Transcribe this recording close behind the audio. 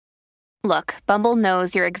Look, Bumble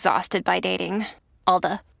knows you're exhausted by dating. All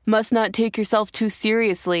the must not take yourself too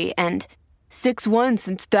seriously and 6'1"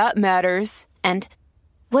 since that matters. And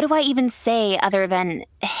what do I even say other than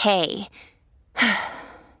hey?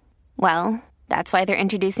 Well, that's why they're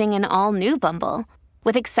introducing an all-new Bumble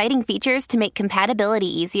with exciting features to make compatibility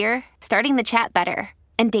easier, starting the chat better,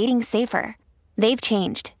 and dating safer. They've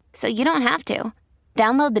changed, so you don't have to.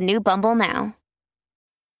 Download the new Bumble now.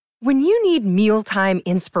 When you need mealtime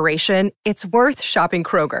inspiration, it's worth shopping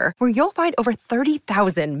Kroger, where you'll find over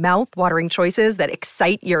 30,000 mouth-watering choices that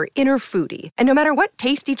excite your inner foodie. And no matter what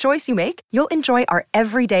tasty choice you make, you'll enjoy our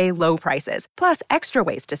everyday low prices, plus extra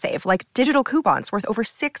ways to save, like digital coupons worth over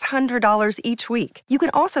 $600 each week. You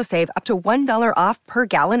can also save up to $1 off per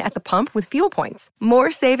gallon at the pump with fuel points.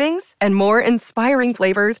 More savings and more inspiring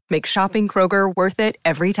flavors make shopping Kroger worth it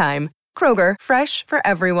every time. Kroger, fresh for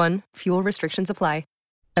everyone. Fuel restrictions apply.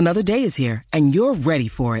 Another day is here, and you're ready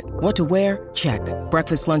for it. What to wear? Check.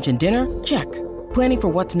 Breakfast, lunch, and dinner? Check. Planning for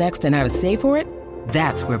what's next and how to save for it?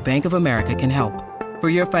 That's where Bank of America can help. For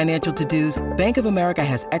your financial to-dos, Bank of America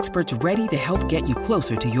has experts ready to help get you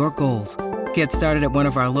closer to your goals. Get started at one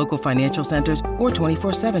of our local financial centers or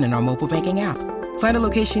 24/7 in our mobile banking app. Find a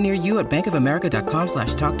location near you at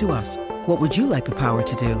bankofamerica.com/talktous. What would you like the power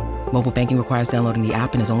to do? Mobile banking requires downloading the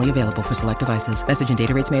app and is only available for select devices. Message and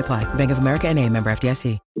data rates may apply. Bank of America N.A., member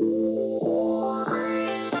FDIC.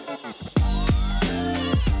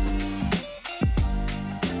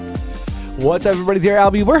 What's up, everybody? Dear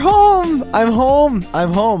Albie, we're home. I'm home.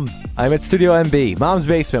 I'm at Studio MB, Mom's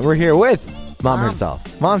basement. We're here with Mom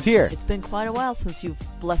herself. Mom's here. It's been quite a while since you've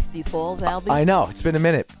blessed these halls, Albie. I know. It's been a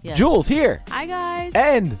minute. Yes. Jules here. Hi, guys.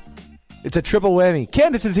 And it's a triple whammy.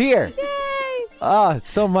 Candace is here. Yay!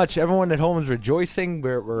 So much. Everyone at home is rejoicing.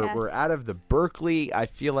 We're out of the Berkeley. I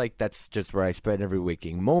feel like that's just where I spend every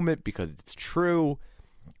waking moment because it's true.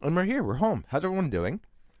 And we're here. We're home. How's everyone doing?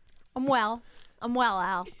 I'm well,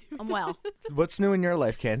 Al. I'm well. What's new in your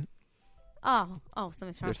life, Ken? Oh,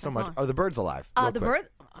 somebody's trying There's to so much. on. Are the birds alive? The birds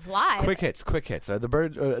alive. Quick hits. Are the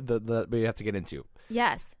birds that we have to get into?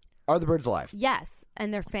 Yes. Are the birds alive? Yes,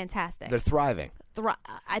 and they're fantastic. They're thriving.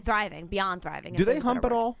 Thriving, beyond thriving. Do they hump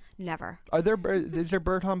at all? Never. Is there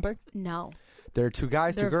bird humping? No. There are two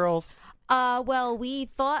guys, two girls. Well, we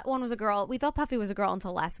thought one was a girl. We thought Puffy was a girl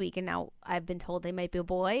until last week, and now I've been told they might be a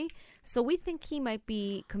boy. So we think he might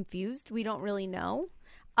be confused. We don't really know.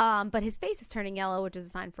 But his face is turning yellow, which is a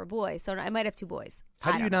sign for a boy. So I might have two boys.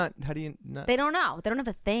 How do you not? They don't know. They don't have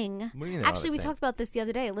a thing. What do you know? Actually, we talked about this the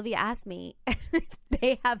other day. Olivia asked me if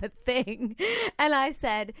they have a thing. And I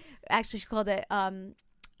said, actually, she called it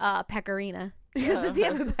pecorina. She goes, does he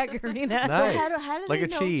have a pecorina? Nice. So how do like they a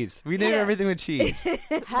know? cheese. We name everything with cheese.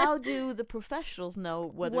 How do the professionals know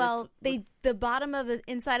whether the bottom of the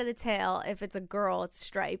inside of the tail, if it's a girl, it's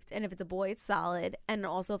striped, and if it's a boy, it's solid, and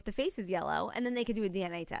also if the face is yellow, and then they could do a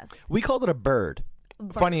DNA test. We called it a bird.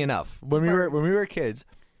 Funny enough, when we were kids,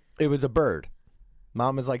 it was a bird.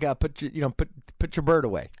 Mom was like, put your bird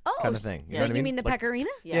away, kind of thing. You know what I mean? You mean the pecorina?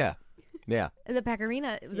 Yeah. The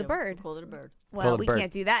pecorina, it was a bird. We called it a bird. Well, we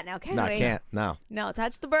can't do that now, can we? No, can't. No. No,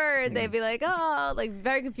 touch the bird. They'd be like,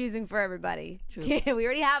 very confusing for everybody. True. We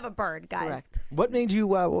already have a bird, guys. Correct. What made you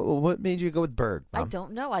go with bird, Mom? I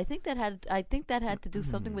don't know. I think that had to do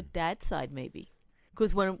something with Dad's side, maybe.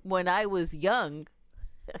 Because when I was young,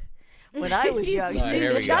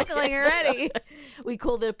 she's chuckling already. We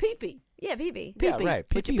called it a peepee. Yeah, peepee. Yeah, right.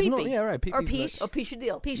 Put your Peepee's pee-pee. right. Or peach. Or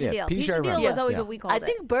peach-a-deal. Peach-a-deal. peach I Peach-a-deal remember. was always Yeah. what we called I it.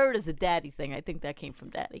 think bird is a daddy thing. I think that came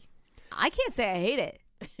from Daddy. I can't say I hate it.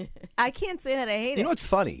 I can't say that I hate You know it. what's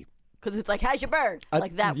funny? Because it's like, how's your bird?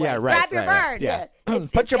 Like that way. Yeah, right. Grab your bird. Yeah.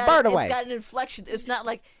 It's Put your bird away. It's got an inflection. It's not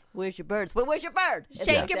like, where's your bird? But where's your bird? It's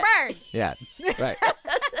Shake like your that. bird. Yeah, right.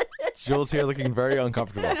 Jules here looking very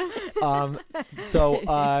uncomfortable. Mom,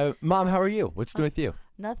 how are you? What's new with you?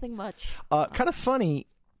 Nothing much. Kind of funny.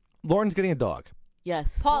 Lauren's getting a dog.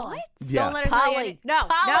 Yes. Paula. Yeah. Don't let her say Polly. it. No.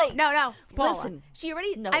 It's Paula. Listen. She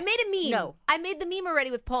already. No. I made a meme. No. I made the meme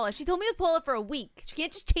already with Paula. She told me it was Paula for a week. She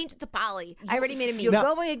can't just change it to Polly. I already made a meme. You're No.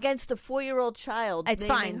 going against a 4-year-old child It's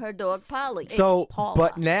naming fine. her dog Polly. So, Paula.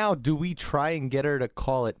 but now, do we try and get her to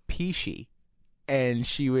call it Peachy? And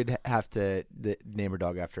she would have to name her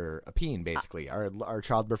dog after a peen, basically. Our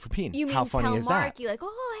childbird for peen. You mean How funny tell is Marky, like, hey,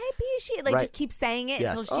 Peachy. Like, Right. just keep saying it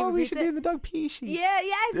that? until Yes. she We repeats should it. name the dog Peachy. Yeah,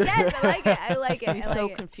 yes. I like it. I like it. He's so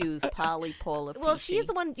confused. Polly, Paula, Well, Peachy. she's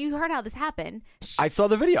the one. You heard how this happened. I saw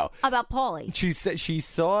the video. About Paulie. She said she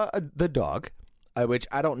saw the dog which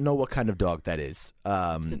I don't know what kind of dog that is.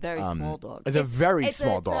 It's a very small dog. It's a very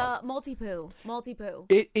small It's dog. a multi-poo.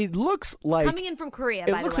 It looks like Coming in from Korea,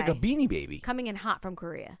 it by looks the way. like a Beanie Baby. Coming in hot from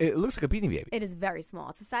Korea. It looks like a Beanie Baby, It is very small.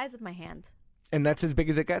 It's the size of my hand. and that's as big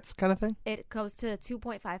as it gets, kind of thing. It goes to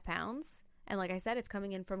 2.5 pounds. And like I said, it's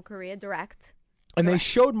coming in from Korea direct. And they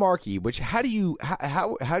showed Marky, which how do you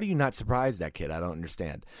not surprise that kid? I don't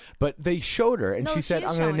understand. But they showed her, and No, she she said,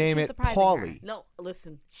 is "I'm going to showing. name She's it surprising Paulie." No,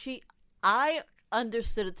 listen. I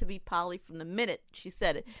understood it to be Polly from the minute she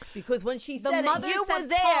said it, because when she The said mother it, you said were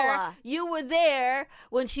there. Paula. You were there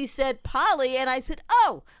when she said Polly, and I said,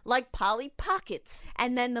 "Oh, like Polly Pockets."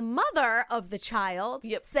 And then the mother of the child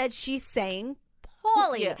Yep. said she's saying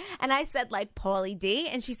Paulie. Yeah. And I said, like, Paulie D.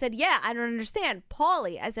 And she said, yeah, I don't understand.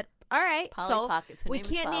 Paulie. I said, all right. Polly so Pockets. Her we name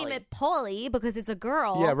is can't name Polly. it Paulie because it's a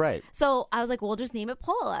girl. Yeah, right. So I was like, we'll just name it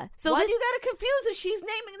Paula. So Why this, do you got to confuse her? She's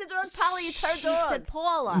naming the dog Polly. It's her she dog. said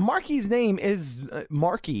Paula. Marky's name is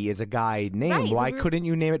Marky is a guy name. Right, so Why we were- couldn't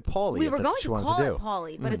you name it Paulie? we if were that's going what to you wanted call to it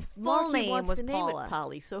do? Paulie, but its full Marky name wants was to name Paula. it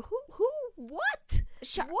Polly. So what? What?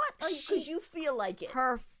 She- Because you feel like it.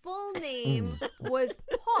 Her full name was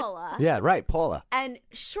Paula. Yeah, right, Paula. And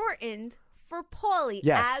shortened for Paulie,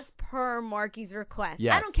 Yes. as per Marky's request.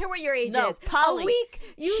 Yes. I don't care what your age No, is. Polly. A week.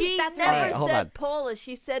 She that's never right. Alright, hold said on. Paula.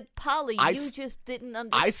 She said Polly. I You s- just didn't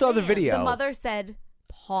understand. I saw the video. The mother said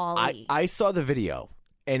Paulie. I saw the video,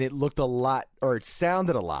 and it looked a lot, or it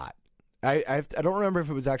sounded a lot. I don't remember if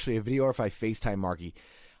it was actually a video or if I FaceTime Marky.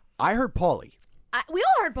 I heard Paulie. We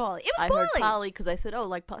all heard Paulie. It was I Paulie. heard Polly because I said, "Oh,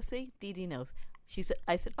 like see, Dee Dee knows." She said,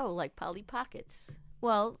 "I said, oh, like Polly Pockets."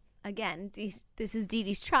 Well, again, this is Dee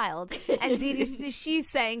Dee's child, and Dee Dee, she's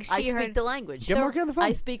saying I she speak heard. the language. Get Marky on the phone.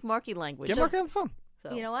 I speak Marky language. Get Marky on the phone.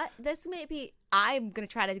 So. You know what? This may be. I'm gonna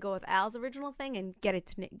try to go with Al's original thing and get her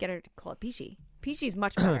to call it Peachy. Peachy's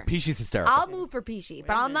much better. Peachy's hysterical. I'll move for Peachy,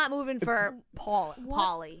 but I'm not moving for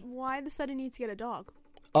Polly. Why the sudden need to get a dog?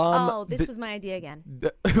 This was my idea again.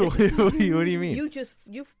 what do you mean?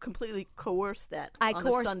 You've completely coerced that. I on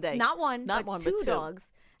coerced a Sunday. not one, not but one, two but two dogs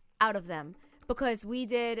out of them because we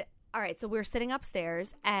did. All right, so we were sitting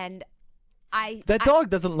upstairs and That dog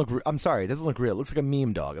doesn't look. I'm sorry, it doesn't look real. It looks like a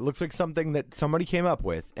meme dog. It looks like something that somebody came up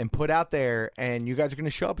with and put out there, and you guys are going to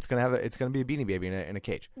show up. It's going to have. It's going to be a Beanie Baby in a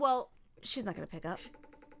cage. Well, she's not going to pick up.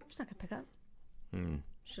 She's not going to pick up.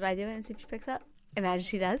 Should I do it and see if she picks up? Imagine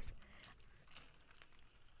she does.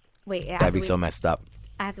 Wait, I have That'd to be wait- so messed up.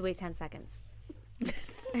 I have to wait 10 seconds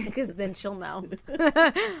because then she'll know.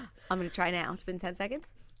 I'm going to try now. It's been 10 seconds.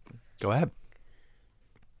 Go ahead.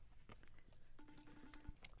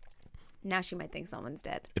 Now she might think someone's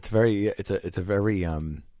dead. It's very. It's a very. If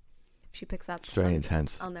she picks up, It's very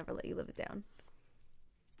intense. I'll never let you live it down.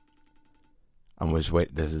 I'm just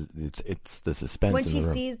wait. It's the suspense When in she the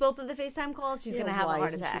room. sees both of the FaceTime calls, she's Yeah, going to have a why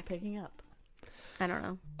heart isn't she attack. picking up. I don't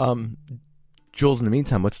know. Jules. In the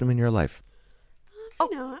meantime, what's new in your life?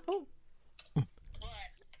 You know,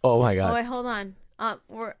 Oh my Oh, God. wait, hold on.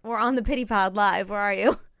 We're on the Pity Pod live. Where are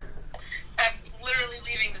you? I'm literally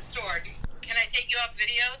leaving the store. Can I take you off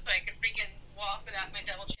video so I can freaking walk without my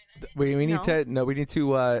double chin? We need No. to we need to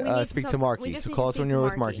We need to speak talk- to we Marky. just So need call to us when speak you're to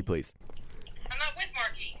with Marky, Marky. please. I'm not with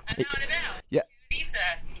Marky. I'm out and about. Yeah. Isa.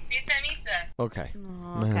 FaceTime Isa. Okay.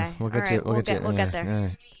 Oh, okay. We'll get All you. right, We'll get you. we'll get yeah, there. all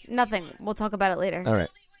right. Nothing. We'll talk about it later. All right.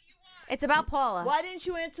 It's about Paula. Why didn't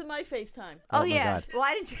you answer my FaceTime? Oh, Oh, my yeah. God.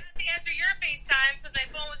 Why did you? To answer your FaceTime because my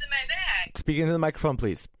phone was in my bag. Speaking to the microphone,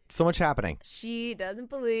 please. So much happening. She doesn't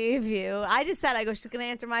believe you. I just said, she's going to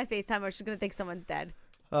answer my FaceTime or she's going to think someone's dead.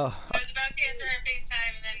 Oh, I was about to answer her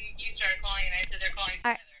FaceTime and then you started calling and I said they're calling All together.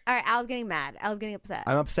 right. All right. I was getting mad. I was getting upset.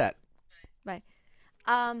 I'm upset. Bye.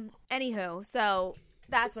 Anywho, so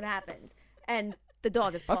that's what happened. And the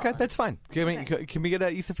dog is Paula. Okay, that's fine. Okay. Can we get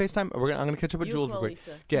Issa FaceTime? I'm going to catch up with You Jules real call quick.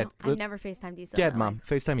 Issa. Get. I've never FaceTimed Issa. Get, in my Mom. life.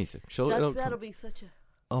 FaceTime Issa. That'll be such a.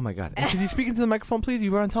 Oh my God! And could you speak into the microphone, please? You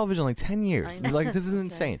were on television like 10 years. I know. Like this is Okay.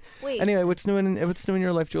 insane. Wait. Anyway, what's new in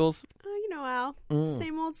your life, Jules? you know, Al.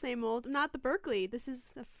 Mm. Same old. Not the Berkeley. This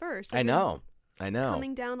is a first. I I've been know.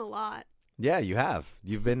 Coming down a lot. Yeah, you have.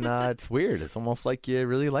 You've been. It's weird. It's almost like you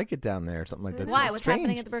really like it down there, or something like that. Why? It's What's strange.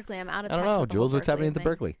 happening at the Berkeley? I'm out of I touch don't know, with the whole Jules. What's happening at the thing.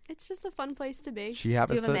 Berkeley? It's just a fun place to be. She Do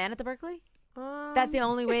happens you have a to. man at the Berkeley? That's the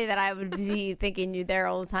only way that I would be thinking you there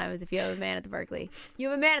all the time is if you have a man at the Berkeley. You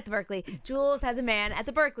have a man at the Berkeley. Jules has a man at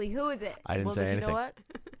the Berkeley. Who is it? I didn't Well, say you anything. know what?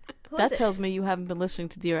 Who That is it? tells me you haven't been listening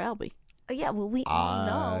to Dear Albie. Oh, yeah, well, we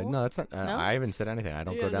all know. No, that's not. No? I haven't said anything. I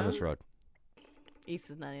don't You go don't down know? this road.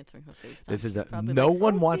 Issa's not answering her FaceTime. This is She's probably no like,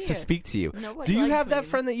 one "Oh, wants to dear." speak to you. Nobody Do you likes have that me.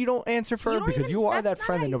 friend that you don't answer for don't because even- you are that's that not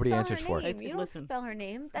friend how that you nobody spell answers her for? name. You don't Listen. spell her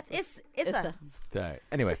name. That's Issa. Issa. All right.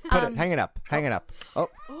 Anyway, put it. Hang it up. Hang it up. Oh,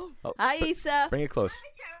 Hi, Issa. bring it close.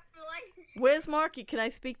 Where's Marky? Can I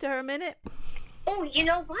speak to her a minute? Oh, you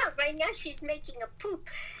know what? Right now she's making a poop.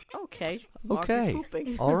 Okay. Okay.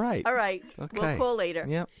 Pooping. All right. All right. Okay. We'll call later.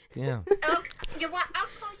 Yep. Yeah. Okay, I'll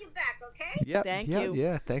call you back, okay? Yep. Thank yep, you.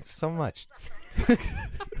 Yeah. Thanks so much.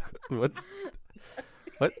 What?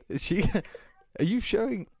 What is she? Are you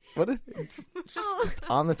showing? What?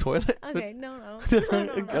 On the toilet? Okay, no.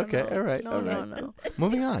 Okay, all right. No.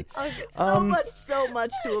 Moving on. Okay, So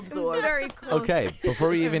much to it was absorb. very close. Okay, before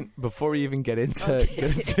we even get into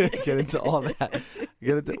get into all that,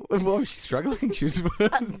 whoa, she's struggling. She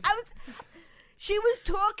was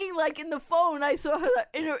talking like in the phone. I saw her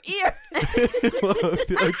in her ear.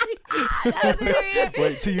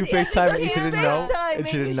 Wait, so you FaceTime and she didn't know? And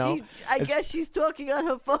she didn't know? I guess she's talking on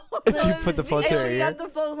her phone. And she put the phone to her And she ear? got the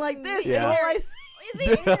phone like this. Yeah. And all I see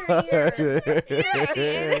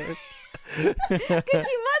Because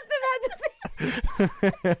she must have had the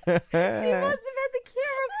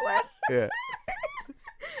camera flip. Yeah.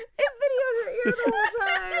 It videoed her ear the whole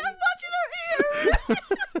time. I'm watching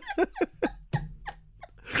her ear.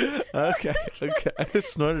 Okay. I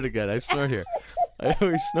just snorted again. I snort here. I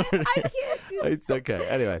always snorted. I can't do this. It's okay.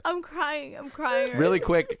 Anyway, I'm crying. really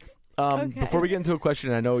quick, before we get into a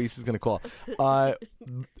question, I know Issa's going to call.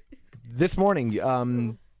 This morning,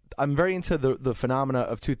 I'm very into the phenomena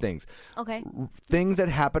of two things. Okay. Things that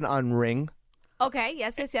happen on Ring. Okay.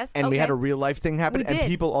 Yes. And we had a real life thing happen, We and did.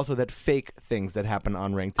 people also that fake things that happen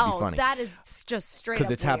on Ring to be funny. That is just straight up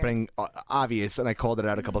Because it's weird. happening obvious, and I called it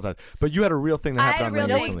out a couple of times. But you had a real thing that I happened had on a real Ring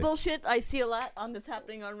You know thing. what's recently. bullshit I see a lot on that's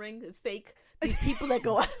happening on Ring? It's fake. These people that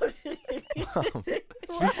go out.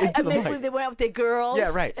 And maybe they went out with their girls.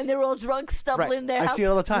 Yeah, right. And they're all drunk, stumbling Right. in their I house. see it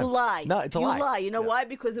all the time. You lie. No, it's a you lie. You lie. You know Yeah. why?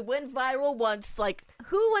 Because it went viral once. Like,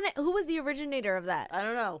 Who was the originator of that? I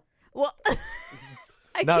don't know. Well,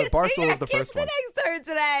 I No, can't Barstool say was the first one. next to her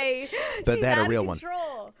today. But She's they had a out of real one.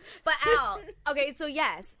 control. But Al, okay, so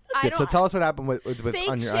yes, I Yeah, don't. so tell us what happened with fake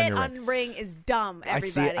on your shit Ring. on Ring is dumb.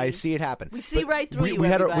 Everybody, I see it happen. We see But right through you, we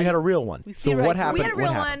had everybody. a real one. We see so right what through you. happened? We had a real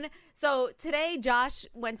What happened? one. So today, Josh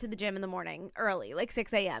went to the gym in the morning early, like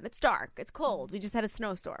 6 a.m. It's dark. It's cold. We just had a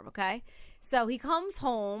snowstorm, okay? So he comes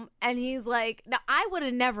home, and he's like, now, I would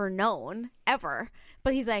have never known, ever.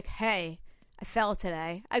 But he's like, hey, I fell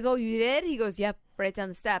today. I go, you did? He goes, yep, right down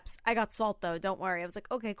the steps. I got salt, though. Don't worry. I was like,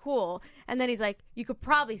 okay, cool. And then he's like, you could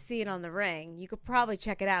probably see it on the Ring. You could probably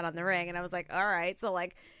check it out on the Ring. And I was like, all right. So,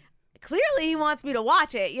 like, clearly he wants me to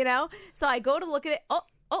watch it, you know? So I go to look at it. Oh.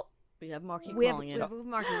 We have Marky We have calling in.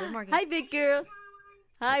 Marky. Hi, big girl.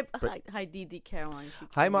 Hi, Dee Dee Caroline. She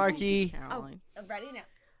Hi, called me Marky. Dee Dee Caroline. I'm ready now.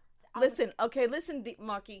 Listen,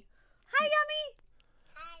 Marky. Hi,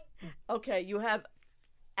 Yummy. Okay, you have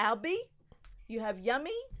Albie, you have Yummy.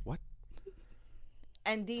 What?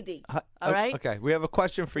 And Dee Dee. All right? Okay, we have a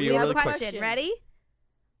question for you. We have really a question. quick. Ready?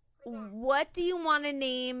 What do you want to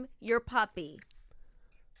name your puppy?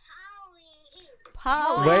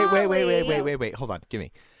 Polly. Wait. Hold on. Give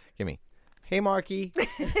me. Hey, Marky.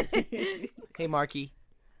 Hey, Marky.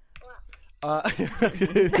 What?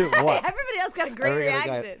 Everybody else got a great Everybody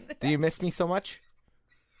got- reaction. Do you miss me so much?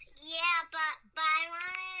 Yeah, but I want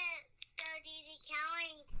to show Dee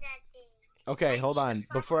Counting something. Okay, hold on.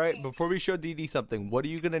 Before we show Dee Dee something, what are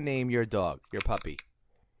you gonna name your dog, your puppy?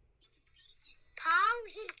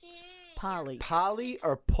 Polly. Polly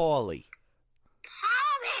or Paulie?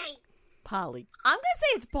 Polly. I'm gonna say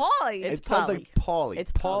it's Paulie. It's It sounds Polly. like Paulie.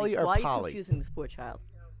 It's Paulie or Why are you Polly? confusing this poor child?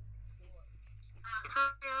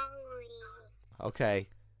 Okay,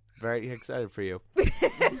 very excited for you.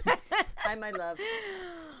 Hi, my love.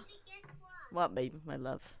 What, baby, my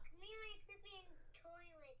love?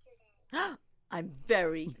 I'm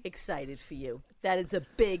very excited for you. That is a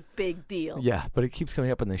big, big deal. Yeah, but it keeps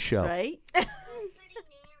coming up on the show. Right?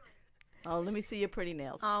 Oh, let me see your pretty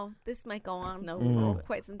nails. Oh, this might go on No. for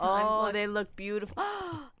quite some time. Oh, Look. they look beautiful.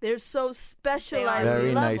 They're so special. They are. I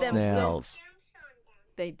Very love nice them nails. so.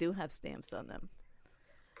 They do have stamps on them.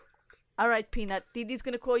 All right, Peanut. Dee Dee's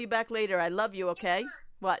going to call you back later. I love you, okay?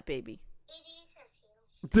 What, baby?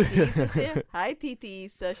 Issa's here? Hi, Titi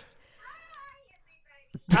Issa.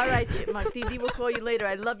 All right, Chipmunk. Dee Dee will call you later.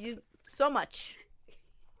 I love you so much.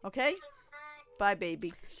 Okay? Bye,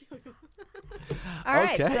 baby. All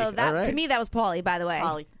right, Okay, so that all right. to me that was Paulie, by the way.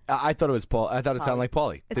 Polly. I thought it was Paul. I thought it sounded like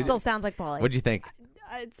Paulie. It still sounds like Paulie. What'd you think?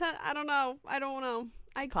 I don't know. I don't know.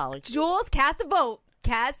 Polly. Jules, cast a vote.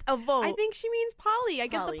 Cast a vote. I think she means Polly. I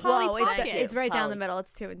get Polly. the Polly Whoa, pocket. it's right down Polly. the middle.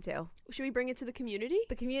 It's 2 and 2. Should we bring it to the community?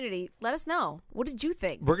 The community, let us know. What did you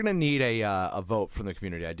think? We're gonna need a vote from the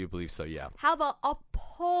community. I do believe so. Yeah. How about a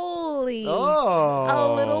polly? Oh,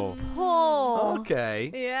 A little poll.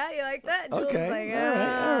 Okay. Yeah, you like that? Jules Okay.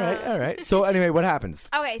 like, All right. So anyway, what happens?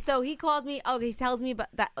 Okay, so he calls me. Oh, he tells me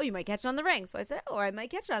that. Oh, you might catch it on the ring. So I said, oh, I might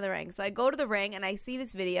catch it on the ring. So I go to the ring and I see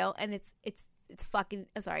this video, and it's fucking.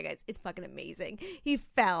 Sorry, guys, it's fucking amazing. He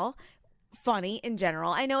fell. Funny in general.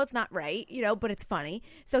 I know it's not right, but it's funny.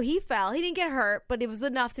 So he fell. He didn't get hurt, but it was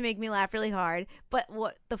enough to make me laugh really hard. But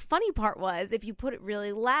what the funny part was, if you put it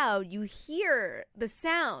really loud, you hear the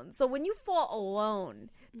sound. So when you fall alone,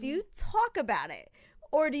 do you talk about it?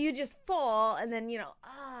 Or do you just fall and then,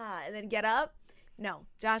 and then get up? No.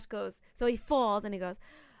 Josh goes, so he falls and he goes,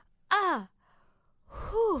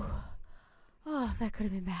 whew. Oh, that could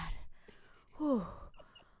have been bad. Whew.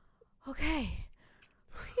 Okay.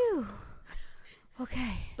 Phew.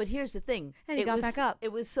 Okay. But here's the thing. And he got back up.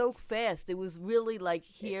 It was so fast. It was really like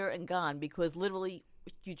here and gone because literally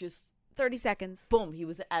you just 30 seconds. Boom, he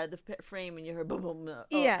was out of the frame and you heard boom, boom.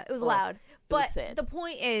 Yeah, it was loud. But was sad. The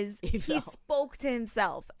point is, He he fell. spoke to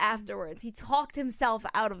himself afterwards. He talked himself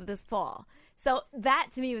out of this fall. So that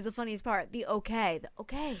to me was the funniest part. The okay.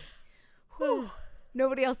 Whew.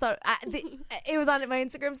 Nobody else thought. It was on my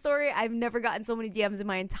Instagram story. I've never gotten so many DMs in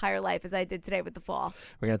my entire life as I did today with the fall.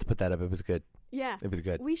 We're gonna have to put that up. It was good. Yeah. It was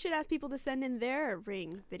good. We should ask people to send in their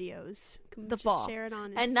ring videos. Can we The just fall. Share it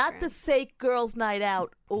on Instagram? And not the fake girls' night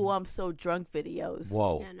out. Oh, I'm so drunk videos.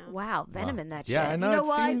 Whoa. Yeah, no. Wow, venom in that Yeah, shit. I know. You know it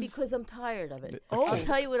why? seems- Because I'm tired of it. Oh. I'll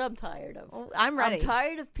tell you what I'm tired of. Oh, I'm ready. I'm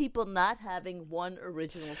tired of people not having one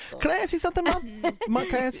original story. Can I ask you something, Mom? Mom,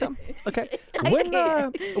 can I ask you something? Okay.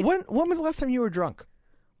 When was the last time you were drunk?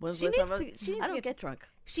 When's She the last needs time to- she needs I to don't get- get drunk.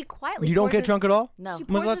 She quietly. You don't pours get drunk at all? No. She When's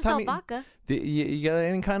pours the last time herself vodka. You got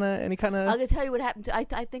any kind of I'm going to tell you what happened to I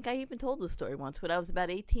think I even told this story once when I was about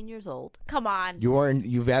 18 years old. Come on.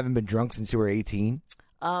 You haven't been drunk since you were 18?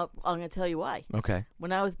 I'm going to tell you why. Okay.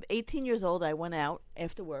 When I was 18 years old, I went out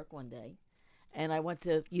after work one day, and I went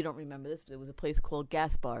to, you don't remember this, but it was a place called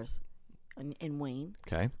Gas Bars in Wayne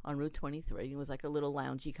Okay. on Route 23. It was like a little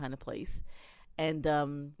loungy kind of place. And,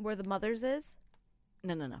 Where the mothers is?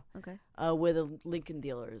 no. Okay. Where the Lincoln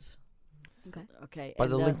dealer is. Okay. Okay. By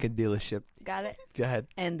and, the Lincoln dealership. Got it. Go ahead.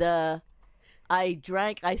 And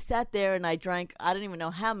I sat there and I drank, I don't even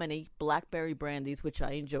know how many blackberry brandies, which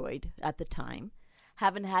I enjoyed at the time.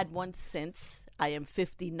 Haven't had one since. I am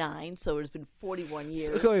 59, so it's been 41 years.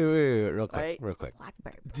 Wait, real quick, Right? real quick.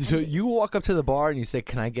 Blackberry. So you walk up to the bar and you say,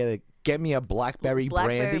 "Can I get me a blackberry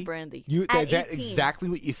brandy?" brandy. At Is that 18. exactly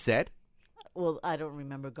what you said? Well, I don't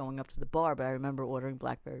remember going up to the bar, but I remember ordering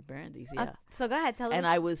blackberry brandies, yeah. So go ahead. Tell And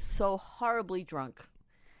us. I was so horribly drunk.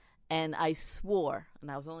 And I swore, and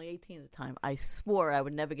I was only 18 at the time, I swore I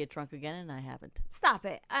would never get drunk again, and I haven't. Stop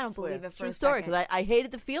it. I don't Swear. believe it for True a story, second. because I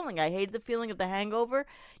hated the feeling. I hated the feeling of the hangover.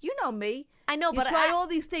 You know me. I know, You but try I- all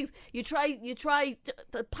these things. You try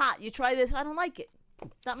the pot. You try this. I don't like it.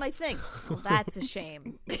 Not my thing. Well, that's a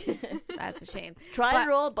shame. That's a shame. Tried But-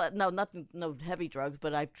 it all, but no heavy drugs.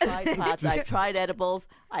 But I've tried pots. I've tried edibles.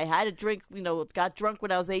 I had a drink. Got drunk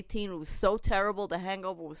when I was 18. It was so terrible. The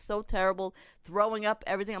hangover was so terrible. Throwing up,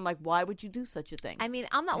 everything. I'm like, why would you do such a thing? I mean,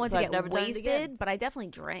 I'm not one So to I've get never done it again. wasted, but I definitely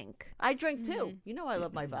drink. I drink too. You know I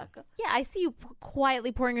love my vodka. Yeah, I see you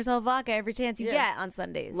quietly pouring yourself vodka every chance you Yeah. get on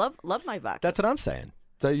Sundays. Love my vodka. That's what I'm saying.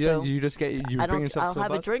 So you So, you just get you I bring don't. yourself I'll to a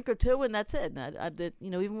have a bus? drink or two, and that's it. And I did.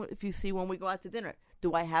 Even if you see when we go out to dinner,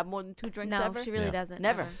 do I have more than 2 drinks No, ever? she really Yeah. doesn't.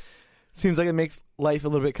 Never. Seems like it makes life a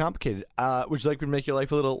little bit complicated. Would you like me to make your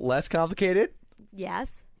life a little less complicated?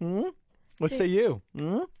 Yes. Hmm? What say you?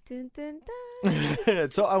 Hmm? Dun, dun,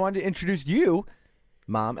 dun. So I wanted to introduce you,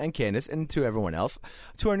 Mom and Candace, and to everyone else,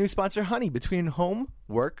 to our new sponsor, Honey. Between home,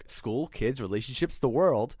 work, school, kids, relationships, the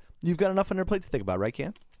world, you've got enough on your plate to think about, right,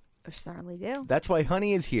 Can? I certainly do. That's why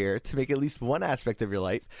Honey is here to make at least one aspect of your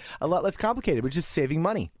life a lot less complicated, which is saving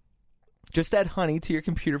money. Just add Honey to your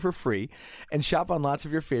computer for free and shop on lots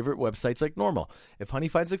of your favorite websites like normal. If Honey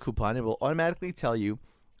finds a coupon, it will automatically tell you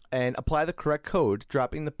and apply the correct code,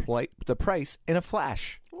 dropping the price in a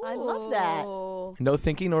flash. I love that. Ooh. No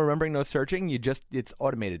thinking, no remembering, no searching. It's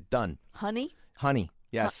automated. Done. Honey. Honey.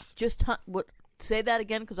 Yes. Just what? Say that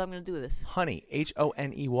again, because I'm going to do this. Honey.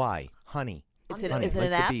 Honey. Honey. Is it Honey, an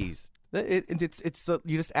like app? the bees. It's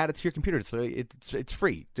you just add it to your computer. It's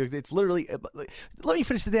free. It's literally. Let me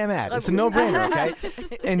finish the damn ad. It's a no-brainer,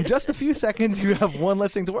 okay? In just a few seconds, you have one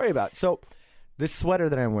less thing to worry about. So, this sweater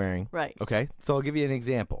that I'm wearing, Right. Okay. So I'll give you an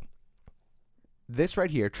example. This right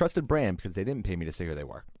here, trusted brand, because they didn't pay me to say who they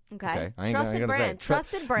were. Okay. I ain't Trusted gonna say brand. it.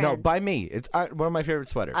 Trusted brand. No, by me. It's one of my favorite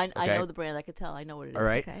sweaters. I okay? know the brand. I could tell. I know what it is. All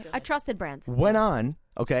right. Okay. A trusted brand. Went on,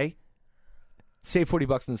 okay. Save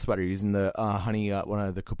 $40 on the sweater using the honey one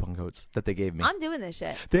of the coupon codes that they gave me. I'm doing this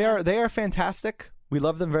shit. They are fantastic. We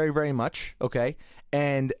love them very, very much. Okay,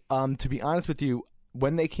 and to be honest with you,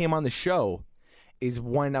 when they came on the show, is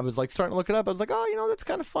when I was like starting to look it up. I was like, oh, that's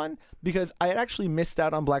kind of fun because I had actually missed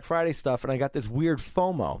out on Black Friday stuff, and I got this weird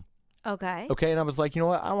FOMO. Okay. Okay, and I was like, you know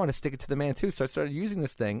what? I want to stick it to the man too. So I started using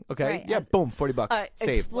this thing. Okay, Right, yeah, boom, $40 All right,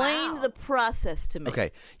 saved. explain the process to me.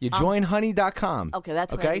 Okay, you join honey.com. Okay,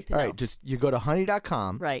 that's what I okay. need to All know. right, just you go to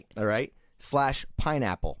honey.com. Right. All right.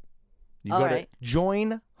 /pineapple. You All go right. to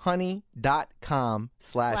joinhoney.com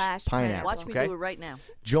 /pineapple. Watch me okay? do it right now.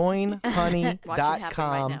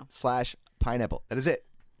 Joinhoney.com /pineapple. That is it.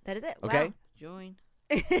 That is it. Okay. Wow. Join.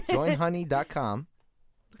 Joinhoney.com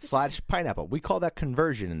 /pineapple. We call that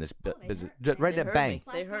conversion in this business. Just right there, bang.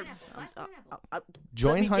 They heard.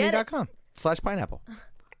 Joinhoney.com /pineapple.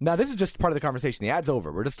 Now this is just part of the conversation. The ad's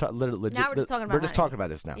over. We're just legit. Now we're just talking about We're just honey. talking about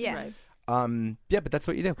this now. Yeah. Right. Yeah, but that's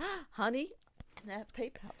what you do, Honey, and I have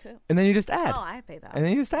PayPal too. and then you just add, Oh, I have PayPal. and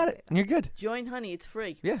then you just add it, and you're good. Join Honey. It's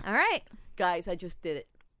free. Yeah. All right. Guys, I just did it.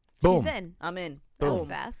 Boom. She's in. I'm in. That was Boom.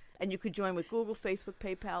 fast. And you could join with Google, Facebook,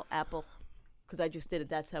 PayPal, Apple. Because I just did it.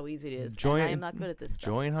 That's how easy it is. Join. And I am not good at this stuff.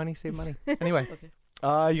 Join Honey, save money. Anyway, Okay.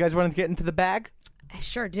 you guys want to get into the bag? I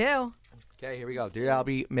sure do. Okay, here we go. Dear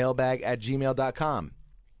Albie, mailbag@gmail.com.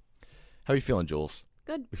 How are you feeling, Jules?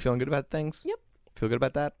 Good. You feeling good about things? Yep. Feel good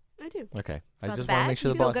about that? I do. Okay. I About just the want to bag? make sure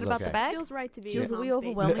You the feel boss good is about the okay. bag? Feels right to be Jules, in are we mom's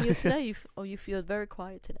space. overwhelming you today? You feel very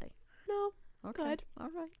quiet today. No. Okay. Good. All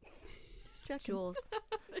right. Just checking. Jules.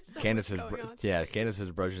 There's so Candace much has, going on. Candace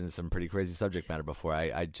has broached into some pretty crazy subject matter before.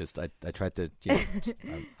 I tried to,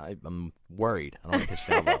 I'm worried. I don't want to catch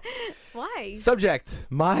an elbow. Why? Subject,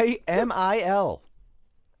 my MIL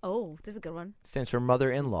Oh, this is a good one. stands for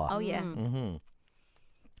mother-in-law. Oh, yeah. Mm-hmm.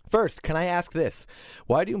 First, can I ask this?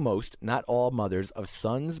 Why do most, not all mothers of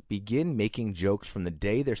sons begin making jokes from the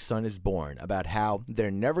day their son is born about how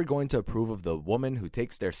they're never going to approve of the woman who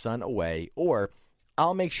takes their son away, or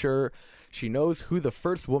I'll make sure she knows who the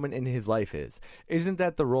first woman in his life is? Isn't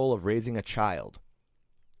that the role of raising a child?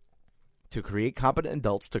 To create competent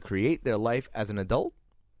adults, to create their life as an adult?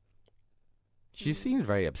 She seems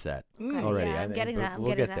very upset already. Yeah, I'm getting but that. I'm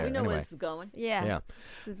we'll getting get that. there. We know anyway. where this is going. Yeah. Yeah.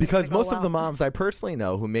 This isn't Because gonna go most of the well. moms I personally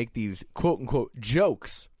know who make these quote-unquote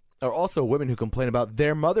jokes are also women who complain about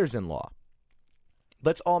their mothers-in-law.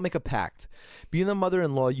 Let's all make a pact. Be the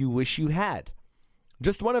mother-in-law you wish you had.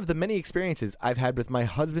 Just one of the many experiences I've had with my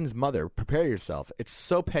husband's mother. Prepare yourself. It's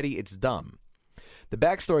so petty, it's dumb. The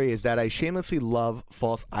backstory is that I shamelessly love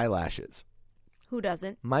false eyelashes. Who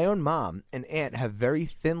doesn't? My own mom and aunt have very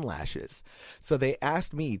thin lashes, so they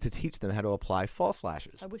asked me to teach them how to apply false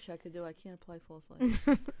lashes. I wish I could do. I can't apply false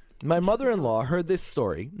lights. My mother-in-law heard this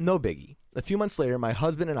story, no biggie. A few months later, my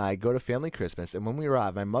husband and I go to family Christmas, and when we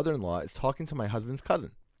arrive, my mother-in-law is talking to my husband's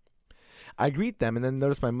cousin. I greet them and then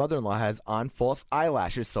notice my mother-in-law has on false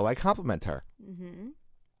eyelashes, so I compliment her. Mm-hmm.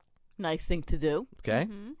 Nice thing to do. Okay?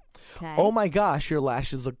 Okay. Oh my gosh, your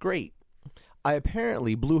lashes look great. I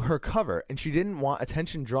apparently blew her cover, and she didn't want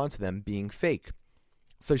attention drawn to them being fake.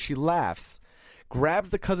 So she laughs,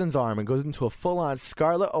 grabs the cousin's arm, and goes into a full-on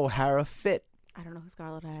Scarlett O'Hara fit. I don't know who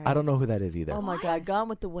Scarlett O'Hara is. I don't know who that is either. Oh my God, Gone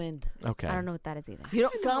with the Wind. Okay. I don't know what that is either. You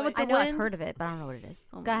don't Gone with the I know Wind? I've heard of it, but I don't know what it is.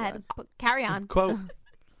 Oh Go my ahead. Carry on. Quote,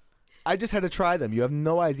 I just had to try them. You have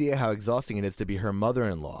no idea how exhausting it is to be her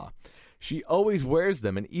mother-in-law. She always wears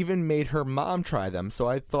them and even made her mom try them, so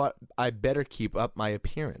I thought I better keep up my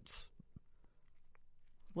appearance.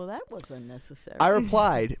 Well, that was unnecessary. I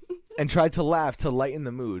replied and tried to laugh to lighten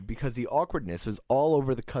the mood because the awkwardness was all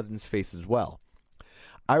over the cousin's face as well.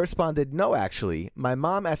 I responded, no, actually, my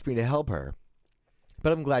mom asked me to help her,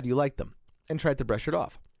 but I'm glad you like them, and tried to brush it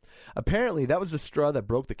off. Apparently, that was the straw that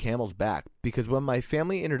broke the camel's back, because when my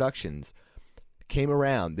family introductions came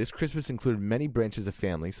around, this Christmas included many branches of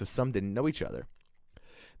family, so some didn't know each other.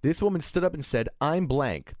 This woman stood up and said, I'm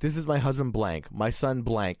blank, this is my husband blank, my son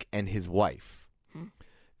blank, and his wife.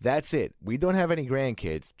 That's it. We don't have any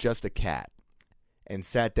grandkids, just a cat. And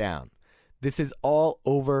sat down. This is all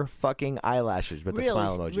over fucking eyelashes with the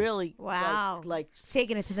smile emoji. Really? Wow. Like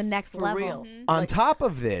Taking it to the next for level. real. On top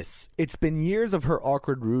of this, it's been years of her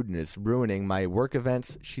awkward rudeness ruining my work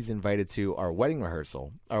events she's invited to, our wedding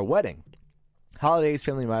rehearsal, our wedding, holidays,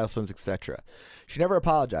 family milestones, etc. She never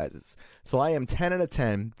apologizes. So I am 10 out of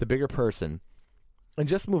 10, the bigger person, and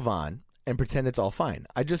just move on and pretend it's all fine.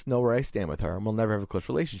 I just know where I stand with her and we'll never have a close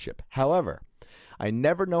relationship. However, I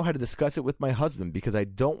never know how to discuss it with my husband because I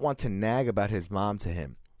don't want to nag about his mom to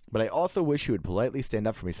him. but I also wish you would politely stand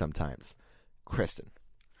up for me sometimes. Kristen.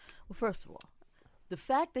 Well, first of all, the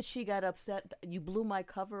fact that she got upset, you blew my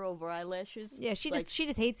cover over eyelashes. Yeah, she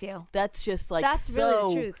just hates you. That's just like That's so,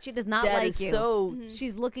 really the truth. She does not that like is you. So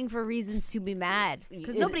She's looking for reasons to be mad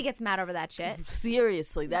because It- nobody gets mad over that shit.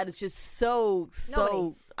 seriously, that is just so.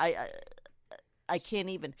 I can't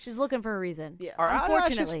even. She's looking for a reason. Yeah. Are eyelashes-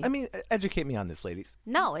 Unfortunately, I mean, educate me on this, ladies.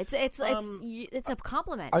 no. It's a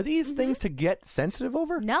compliment. Are these things to get sensitive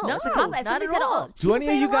over? No, it's a No, compliment. not Somebody at said, all. "Oh, Do people any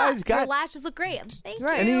say of it you a lot. guys got- Your lashes look great." Thank you.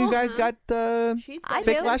 Any of you guys got She's I got do.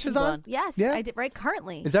 fake lashes on? Yes, Yeah? I did. Right,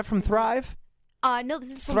 currently. Is that from Thrive? No, this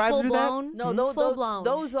is from Thrive full do that? blown. No, full blown.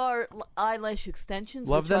 those are eyelash extensions.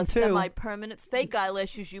 Love which them are too. Semi-permanent. Fake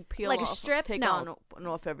eyelashes you peel Like a off, strip? take No. on and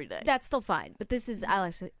off every day. That's still fine, but this is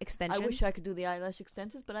eyelash I extensions. wish I could do the eyelash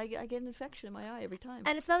extensions, but I get an infection in my eye every time.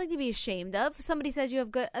 And it's nothing to be ashamed of. Somebody says you have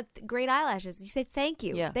great eyelashes. You say thank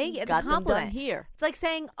you. Yeah. Thank you. It's Got a them done compliment. here. It's like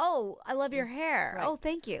saying, "Oh, I love your hair." Right. Oh,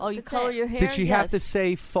 thank you. Oh, you That's color it. your hair? Did she have to Yes.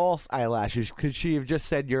 say false eyelashes? Could she have just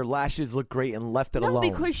said your lashes look great and left it No, alone?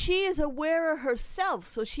 because she is a wearer herself,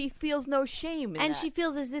 so she feels no shame in And that. she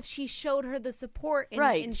feels as if she showed her the support in,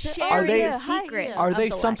 Right. in So sharing are they- the secret. Yeah. Are of they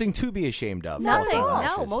the something lashes. to be ashamed of? Nothing. false No,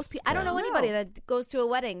 eyelashes? most people. I don't know No. anybody that goes to a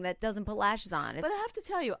wedding that doesn't put lashes on. But I have to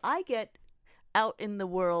tell you, I get out in the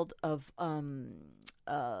world of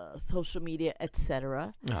social media,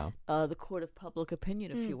 etc. No. The court of public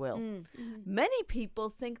opinion, if you will. Mm-hmm. Many people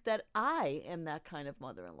think that I am that kind of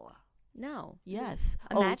mother-in-law. No. Yes.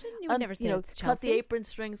 Imagine you would never say it's cut the Chelsea. apron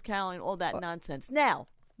strings, Caroline, all that nonsense. Now,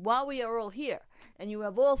 while we are all here, and you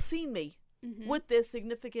have all seen me with their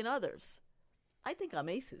significant others, I think I'm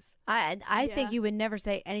aces. I think you would never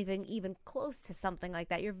say anything even close to something like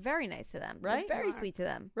that. You're very nice to them. Right? You're very sweet to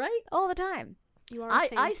them. Right? All the time. You are.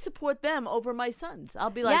 I support them over my sons. I'll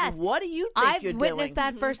be like, Yes. what do you think I've you're witnessed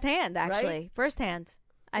doing? that firsthand, actually. Right? Firsthand.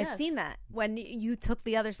 I've Yes. seen that when you took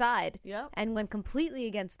the other side Yep. and went completely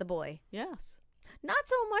against the boy. Yes. Not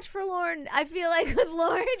so much for Lauren. I feel like with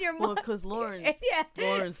Lauren, you're more. Well, because Lauren, yeah.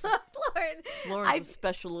 Lauren's Lauren's a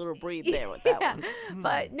special little breed there with that yeah. one.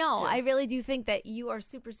 But no, I really do think that you are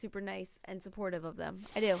super, super nice and supportive of them.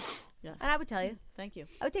 I do. Yes. And I would tell you. Thank you.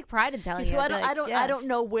 I would take pride in telling So you. I'd I be don't, like, I don't, yeah. I don't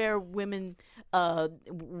know where women,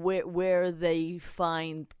 where they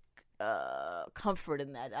find comfort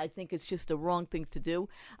in that. I think it's just a wrong thing to do.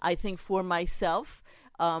 I think for myself,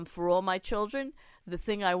 for all my children, the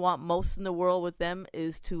thing I want most in the world with them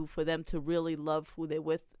is for them to really love who they're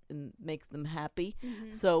with and make them happy.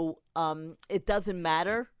 So it doesn't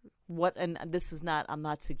matter what, and this is not, I'm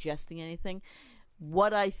not suggesting anything.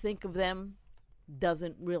 What I think of them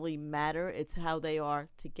doesn't really matter. It's how they are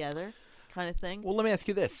together, kind of thing. Well, let me ask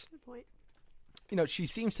you this. Good point. You know, she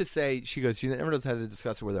seems to say, she goes, she never knows how to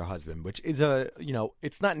discuss it with her husband, which is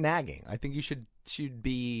it's not nagging. I think you should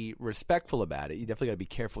be respectful about it. You definitely got to be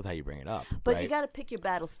careful with how you bring it up. But right? you got to pick your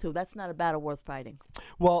battles too. That's not a battle worth fighting.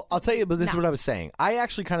 Well, I'll tell you, but this is what I was saying. I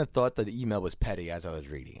actually kind of thought that the email was petty as I was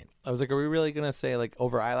reading it. I was like, are we really going to say, like,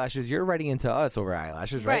 over eyelashes? You're writing into us over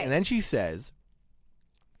eyelashes, right? Right. And then she says,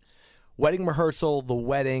 wedding rehearsal, the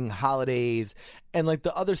wedding, holidays, and, like,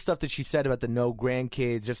 the other stuff that she said about the no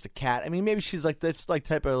grandkids, just a cat. I mean, maybe she's, like, this, like,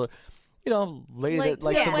 type of, lady Like, that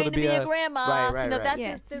likes yeah. people Waiting to be a grandma. Right, You know, right. that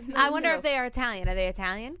Yeah. there's no, I wonder you know. if they are Italian. Are they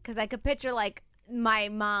Italian? Because I could picture like my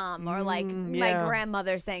mom or like my yeah.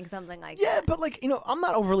 grandmother saying something like Yeah, that. but like, I'm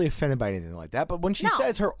not overly offended by anything like that. But when she No.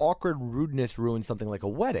 says her awkward rudeness ruins something like a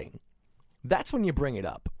wedding, that's when you bring it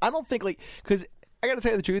up. I don't think because I got to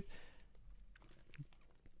tell you the truth.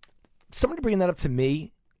 Somebody bringing that up to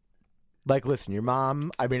me, like, listen, your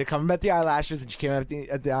mom, I made a comment about the eyelashes, and she came out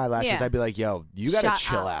at the eyelashes. Yeah. I'd be like, yo, you got to Shut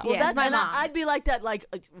chill up. out. Yeah. Well, it's my and mom. I'd be like that, like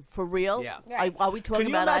for real. Yeah. Right. Are we talking Can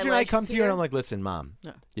you about imagine I come eyelashes to you and here? I'm like, listen, mom,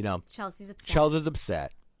 Yeah. Chelsea's upset. Chelsea's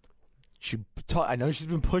upset. I know she's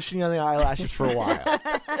been pushing you on the eyelashes for a while.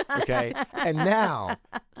 Okay? And now,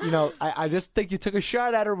 I just think you took a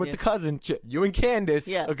shot at her with the cousin, you and Candace.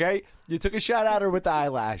 Yeah. Okay? You took a shot at her with the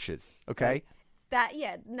eyelashes. Okay?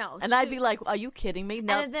 No. And I'd be like, are you kidding me?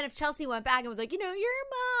 No. And then if Chelsea went back and was like, your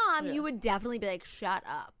mom, you would definitely be like, shut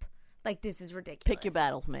up. Like, this is ridiculous. Pick your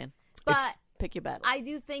battles, man. But Pick your battles. I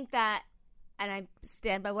do think that, and I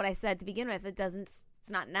stand by what I said to begin with, it's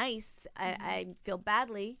not nice. I feel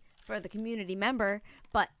badly for the community member,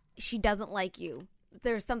 but she doesn't like you.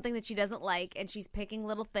 There's something that she doesn't like, and she's picking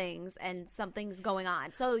little things, and something's going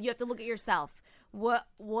on. So you have to look at yourself.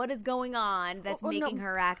 What is going on that's making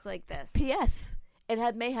her act like this? P.S.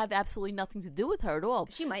 may have absolutely nothing to do with her at all.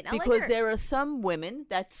 She might not like because her. there are some women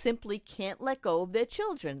that simply can't let go of their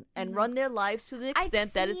children and run their lives to the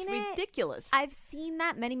extent that it's seen it. ridiculous. I've seen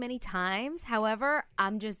that many, many times. However,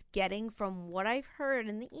 I'm just getting from what I've heard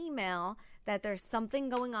in the email that there's something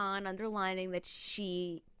going on underlining that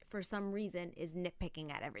she, for some reason, is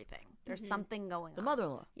nitpicking at everything. There's something going on. The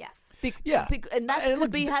mother-in-law. Yes. And that And could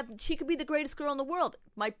look, be she could be the greatest girl in the world.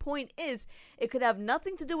 My point is, it could have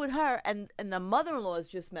nothing to do with her, and the mother-in-law is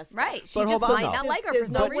just messed Right. up. She But just hold on, might though. not like her for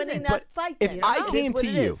There's some no reason. winning that fight. If then. I It is came what to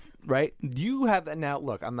it you, is. right, you have now.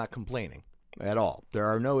 Look, I'm not complaining at all. There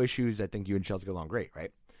are no issues. I think you and Chelsea get along great,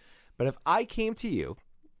 right? But if I came to you,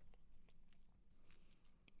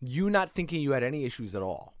 you not thinking you had any issues at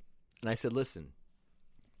all, and I said, "Listen,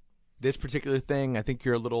 this particular thing, I think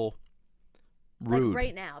you're a little rude." Like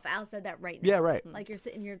right now, if Al said that right now. Yeah, right. Like you're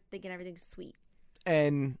sitting here thinking everything's sweet.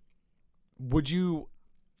 And would you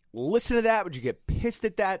listen to that? Would you get pissed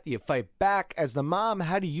at that? Do you fight back? As the mom,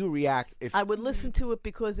 how do you react? If I would listen to it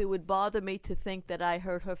because it would bother me to think that I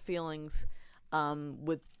hurt her feelings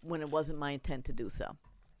when it wasn't my intent to do so.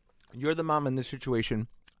 you're the mom in this situation,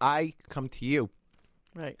 I come to you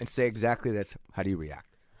Right. and say exactly this, how do you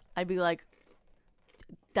react? I'd be like,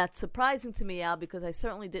 that's surprising to me, Al, because I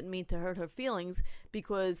certainly didn't mean to hurt her feelings,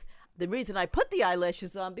 because the reason I put the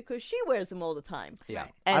eyelashes on because she wears them all the time. Yeah,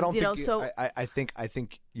 And, I don't you think know, so I think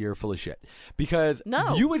you're full of shit because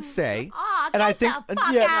No. you would say, Aw, and I get think the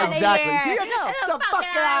fuck yeah, outta exactly. here. She Get got the the fuck fucking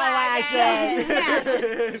outta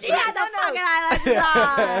eyelashes. She had the fucking eyelashes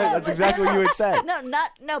on. That's exactly what you would say.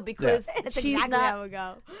 No, because That's she's exactly how it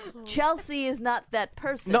not. would go. Chelsea is not that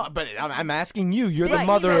person. No, but I'm asking you. You're the Right.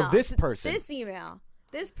 mother Email. of this person. This email.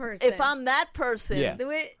 This person. If I'm that person, Yeah. No,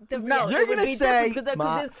 You're it would gonna be say, different because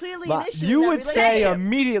Ma, there's clearly Ma, an issue. you in would that say relationship.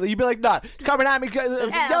 immediately. You'd be like, "No, coming at me, fuck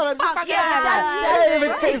fucking yeah, eyelashes. that's Hey,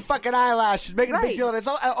 even say right. fucking eyelashes, making a big Right. deal of it.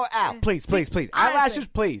 Please, Honestly. eyelashes,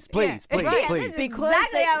 please, please, Yeah, please. this is Because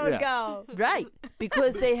exactly they- how it would Yeah. go. Right,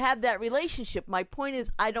 because they have that relationship. My point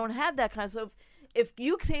is, I don't have that kind of stuff. If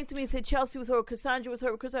you came to me and said Chelsea was hurt, or Cassandra was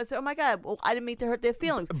hurt, because I said, "Oh my God, well, I didn't mean to hurt their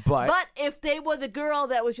feelings." But if they were the girl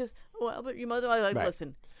that was just, "Well, but your mother," I like, Right.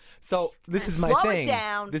 listen, So this is my slow thing. it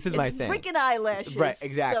down. This is it's my thing. freaking eyelashes, Right,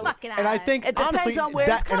 exactly. So- Fucking And I think It depends honestly, on where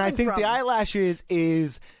it's and I coming think the from. eyelashes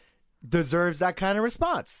is deserves that kind of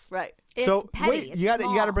response. right. It's so petty. wait, It's you got to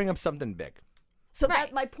small. bring up something big. So Right.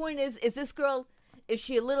 that my point is this girl? Is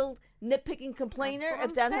she a little nitpicking complainer? That's what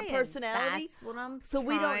If that's I'm her saying. personality? That's what I'm So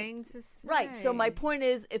we don't- trying to say. Right. So my point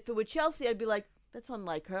is, if it were Chelsea, I'd be like, that's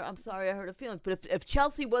unlike her. I'm sorry I hurt her feelings. But if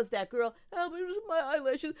Chelsea was that girl, oh, but it was my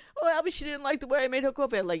eyelashes. Oh, Albie, she didn't like the way I made her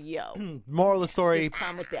coffee. I'm like, yo, Moral of the story: just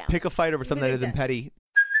calm it down. pick a fight over something that like isn't this. petty.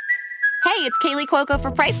 Hey, it's Kaylee Cuoco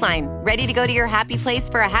for Priceline. Ready to go to your happy place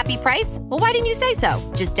for a happy price? Well, why didn't you say so?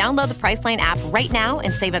 Just download the Priceline app right now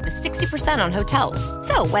and save up to 60% on hotels.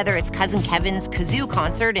 So whether it's Cousin Kevin's Kazoo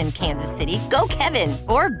Concert in Kansas City, go Kevin,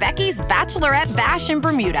 or Becky's Bachelorette Bash in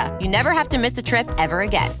Bermuda, you never have to miss a trip ever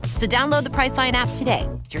again. So download the Priceline app today.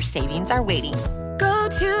 Your savings are waiting. Go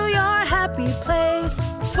to your happy place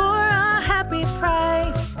for a happy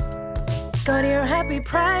price. Go to your happy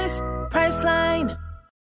price, Priceline.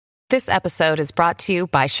 This episode is brought to you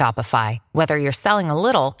by Shopify. Whether you're selling a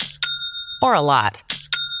little or a lot,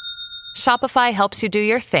 Shopify helps you do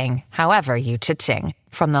your thing, however you cha-ching.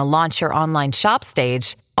 From the launch your online shop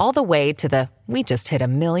stage, all the way to the we just hit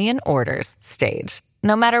 1 million orders stage.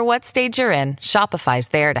 No matter what stage you're in, Shopify's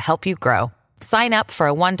there to help you grow. Sign up for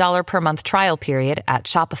a $1 per month trial period at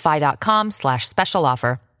shopify.com/special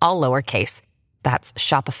offer, all lowercase. That's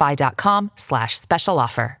shopify.com/special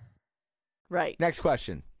offer. Right. Next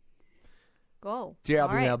question. Go. Dear All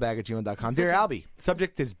right. AlbieMailbag@gmail.com. Dear Albie,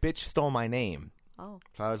 subject is bitch stole my name. Oh,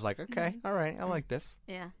 So I was like, okay, all right, I like this.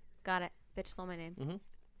 yeah. Got it. Bitch stole my name. Mm-hmm.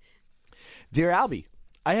 Dear Albie,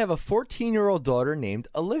 I have a 14-year-old daughter named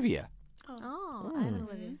Olivia. Oh, I know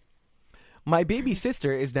Olivia. My baby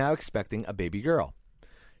sister is now expecting a baby girl.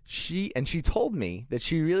 She told me that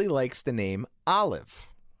she really likes the name Olive.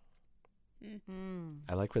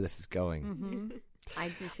 I like where this is going. Mm-hmm. I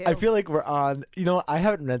do too. I feel like we're on, I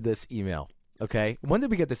haven't read this email. Okay. When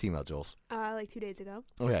did we get this email, Jules? Like 2 days ago.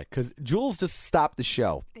 Okay. Because Jules just stopped the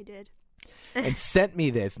show I did. and sent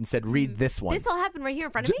me this and said, read this one. This all happened right here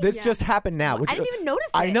in front of me. This just happened now. I didn't even notice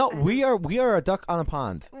it. I know. We are a duck on a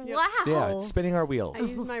pond. Wow. Yeah. Spinning our wheels. I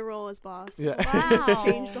used my role as boss. Yeah. Wow.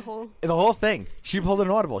 Changed the whole. The whole thing. She pulled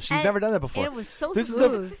an audible. She's And never done that before. it was so this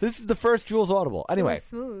smooth. This is the first Jules audible. It Anyway, was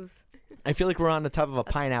smooth. I feel like we're on the top of a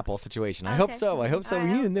pineapple situation. I hope Okay. so. I hope so. I We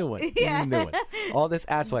need a hope- new one. We Yeah. need a new one. All this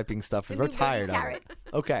ass wiping stuff. We're new tired of carrot. it.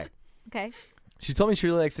 Okay. Okay. She told me she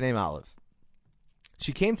really likes the name Olive.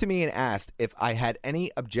 She came to me and asked if I had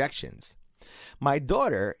any objections. My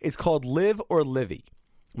daughter is called Liv or Livy.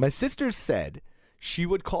 My sister said she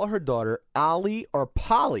would call her daughter Ollie or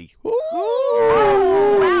Polly. Ooh.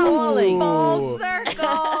 Wow. Full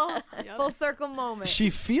circle. Full circle moment. She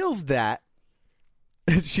feels that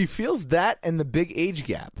and the big age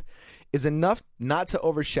gap is enough not to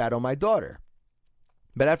overshadow my daughter.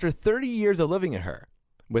 But after 30 years of living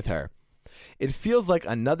with her, it feels like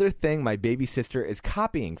another thing my baby sister is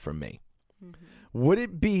copying from me. Mm-hmm. Would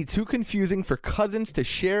it be too confusing for cousins to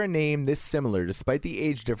share a name this similar despite the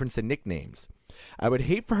age difference in nicknames? I would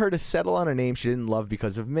hate for her to settle on a name she didn't love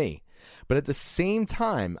because of me. But at the same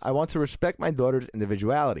time, I want to respect my daughter's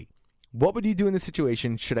individuality. What would you do in this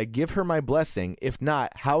situation? Should I give her my blessing? If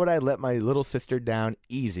not, how would I let my little sister down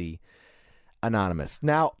easy? Anonymous.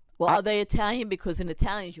 Now, well, are they Italian? Because in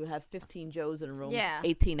Italians, you have 15 Joes in a room,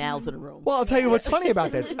 18 Al's in a room. Well, I'll tell you what's funny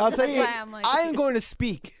about this. I'll tell you, I am going to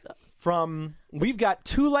speak from, we've got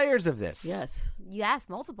 2 layers of this. Yes. You asked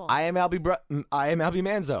multiple. I am Albie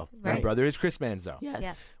Manzo. Right. My brother is Chris Manzo.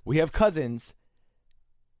 Yes. We have cousins,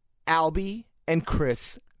 Albie and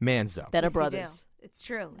Chris Manzo. That are brothers. It's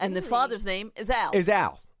true. And the father's name is Al. Is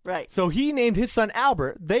Al. Right. So he named his son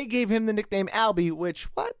Albert. They gave him the nickname Albie, which,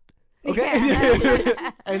 what? Okay.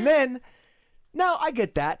 Yeah. And then, now I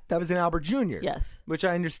get that. That was an Albert Jr. Yes. Which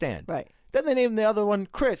I understand. Right. Then they named the other one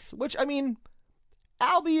Chris, which, I mean,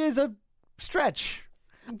 Albie is a stretch.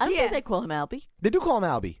 I don't think they call him Albie. They do call him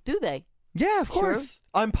Albie. Do they? Yeah, of course. Sure?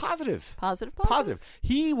 I'm positive. Positive?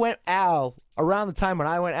 He went Al around the time when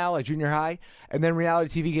I went Al, like junior high, and then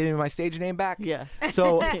reality TV gave me my stage name back. Yeah.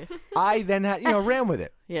 So I then had, ran with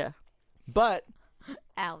it. Yeah. But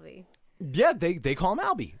Albie. Yeah, they call him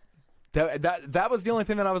Albie. That was the only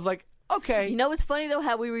thing that I was like, okay. You know, it's funny though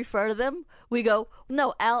how we refer to them. We go,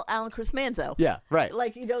 no, Al and Chris Manzo. Yeah, right.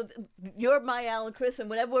 Like, you're my Al and Chris, and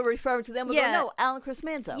whenever we're referring to them, we go, no, Al and Chris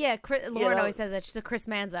Manzo. Yeah, Lauren always says that she's a Chris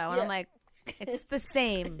Manzo, and I'm like, it's the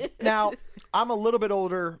same. Now, I'm a little bit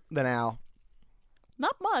older than Al.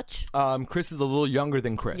 Not much. Chris is a little younger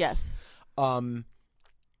than Chris. Yes.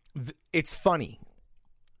 It's funny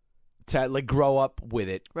to like grow up with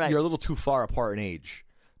it. Right. You're a little too far apart in age.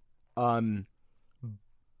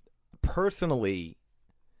 Personally,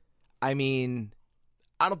 I mean,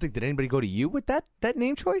 I don't think that anybody go to you with that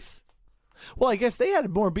name choice. Well, I guess they had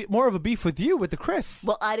more of a beef with you with the Chris.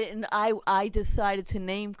 Well, I didn't. I decided to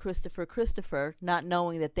name Christopher, not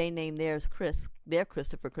knowing that they named theirs Chris. They're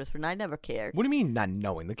Christopher, and I never cared. What do you mean, not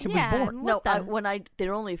knowing? The kid was born. No,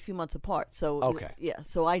 they're only a few months apart. So okay, yeah.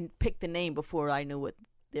 So I picked the name before I knew what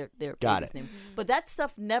their Got baby's it. name. But that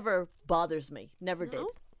stuff never bothers me. Never did.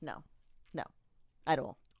 No, at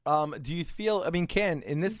all. Do you feel? I mean, Ken,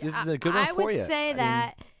 this is a good one for you. I would say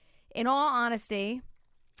that, in all honesty,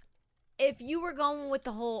 if you were going with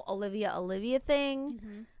the whole Olivia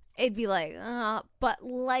thing, it'd be like, but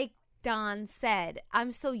like Don said,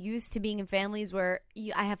 I'm so used to being in families where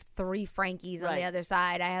I have 3 Frankies on the other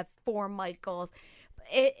side. I have 4 Michaels.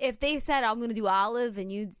 If they said I'm going to do Olive and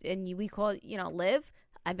we call Liv,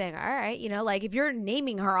 I'd be like, all right, like if you're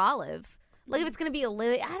naming her Olive. Like if it's gonna be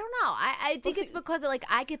Olivia, I don't know. I think it's because like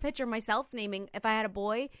I could picture myself naming, if I had a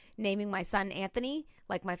boy, naming my son Anthony,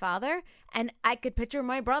 like my father, and I could picture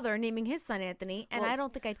my brother naming his son Anthony, and I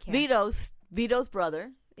don't think I'd care. Vito's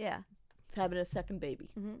brother, is having a second baby.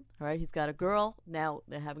 All right, he's got a girl now.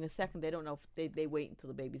 They're having a second. They don't know if they wait until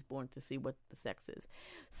the baby's born to see what the sex is.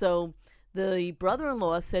 So the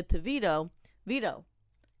brother-in-law said to Vito,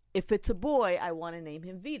 if it's a boy, I want to name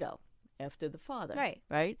him Vito. After the father.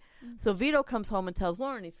 Right? So Vito comes home and tells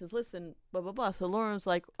Lauren, he says, listen, blah, blah, blah. So Lauren's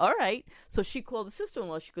like, all right. So she called the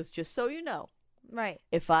sister-in-law. She goes, just so you know. Right.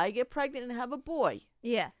 If I get pregnant and have a boy.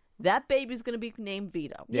 Yeah. That baby's going to be named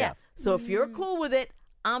Vito. Yes. So if you're cool with it,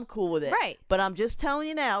 I'm cool with it. Right. But I'm just telling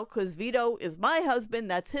you now, because Vito is my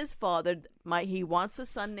husband. That's his father. He wants a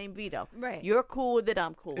son named Vito. Right. You're cool with it.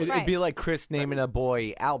 I'm cool with it. It'd be like Chris naming a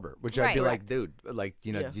boy Albert, which I'd be like, dude, like,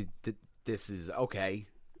 this is okay.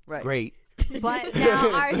 Right. Great. But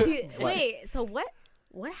now, wait. So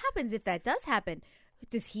what happens if that does happen?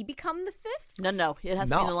 Does he become the 5th? No. It has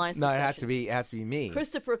to be in the line. No, it has to be me.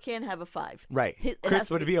 Christopher can't have a 5. Right. Chris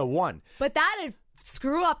would be a 1. But that'd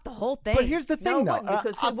screw up the whole thing. But here's the thing, though.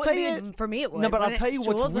 I'll tell you, for me, it would. No, but I'll tell you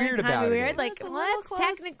what's weird about it. Like,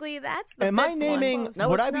 technically that's the Am I naming? No,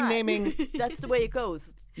 would it's I be not. naming? That's the way it goes.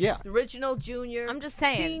 Yeah. Original, junior. I'm just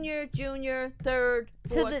saying. Senior, junior, 3rd,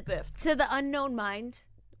 4th, 5th. To the unknown mind.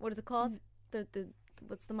 What is it called?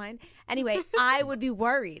 What's the mind? Anyway, I would be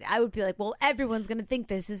worried. I would be like, well, everyone's going to think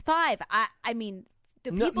this is 5. I mean,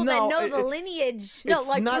 the people that know the lineage. No,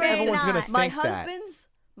 like not everyone's going to think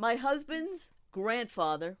my husband's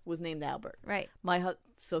grandfather was named Albert. Right.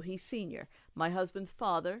 So he's senior. My husband's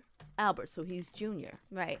father, Albert, so he's junior.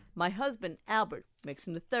 Right. My husband, Albert, makes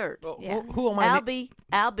him the third. Well, Yeah. who am I?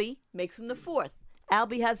 Albie makes him the fourth.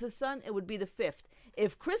 Albie has a son, it would be the fifth.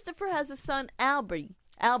 If Christopher has a son, Albert.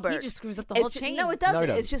 He just screws up the whole chain. No, it doesn't. No, he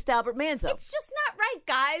doesn't. It's just Albert Manzo. It's just not right,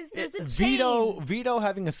 guys. There's a chain. Vito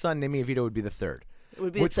having a son naming Vito would be the third. It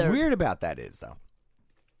would be What's the third. weird about that is, though,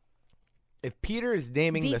 if Peter is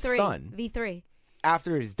naming the son V3.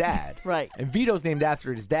 after his dad, Right. and Vito's named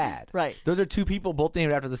after his dad, Right. Those are two people both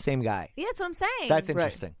named after the same guy. Yeah, that's what I'm saying. That's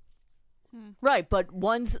interesting. Right, but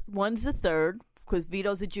one's the third because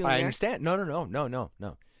Vito's a junior. I understand.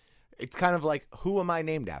 No. It's kind of like, who am I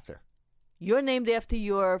named after? You're named after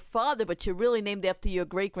your father, but you're really named after your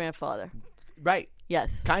great-grandfather. Right.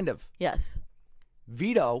 Yes. Kind of. Yes.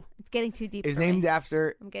 Vito It's getting too deep. is for named me.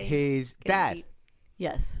 after I'm getting- his getting dad. deep.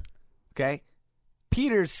 Yes. Okay?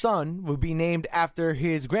 Peter's son would be named after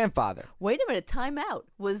his grandfather. Wait a minute. Time out.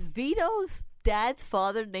 Was Vito's dad's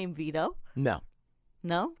father named Vito? No.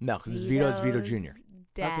 No? No, because Vito's Vito Jr.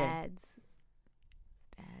 Dad's.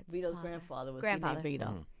 Vito's father. grandfather was Grandfather. named Vito.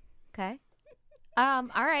 Mhm. Okay.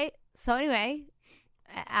 All right. So anyway,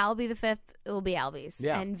 I'll be the fifth. It will be Albie's.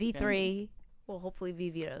 Yeah. And V3 will hopefully be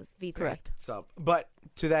Vito's. V3. Correct. So, but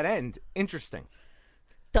to that end, interesting.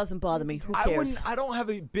 Doesn't bother me. Who cares? I don't have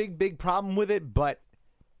a big problem with it, but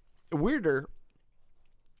weirder.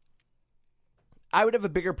 I would have a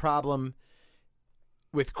bigger problem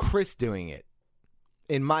with Chris doing it.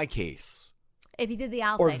 In my case, If he did the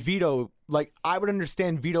Al or thing. Vito, like I would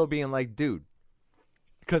understand Vito being like, dude,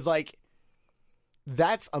 because like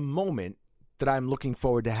that's a moment that I'm looking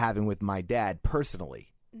forward to having with my dad personally.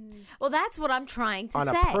 Well, that's what I'm trying to On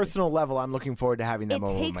say. a personal level, I'm looking forward to having that It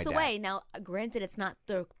moment with takes my dad. away. Now, granted, it's not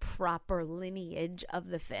the proper lineage of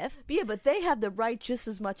the fifth. Yeah, but they have the right just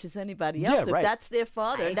as much as anybody Yeah, else. If right. that's their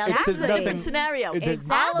father, now Exactly. that's a different scenario.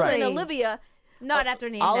 Exactly. Olive and Olivia, Not after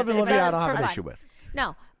naming Olive and after Olivia, his I don't parents have an for issue fun. with.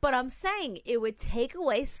 No, but I'm saying it would take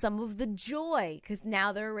away some of the joy because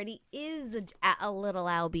now there already is a little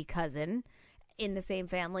Albie cousin in the same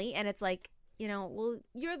family, and it's like, well,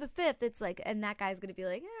 you're the fifth. It's like, and that guy's gonna be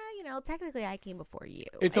like, technically I came before you.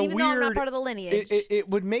 It's and a even weird, though I'm not part of the lineage. It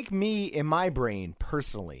would make me, in my brain,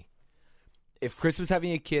 personally, if Chris was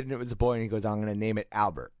having a kid and it was a boy and he goes, I'm going to name it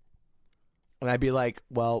Albert. And I'd be like,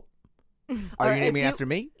 well, are Or you if naming you- after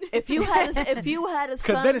me? if you had a son,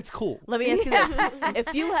 Because then it's cool. Let me ask you this: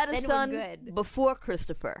 if you had a Then we're son good. before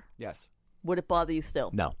Christopher, Yes. would it bother you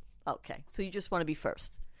still? No. Okay, so you just want to be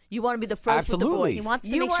first. You want to be the first with the boy. Absolutely. He wants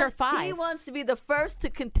to You make sure want- 5. He wants to be the first to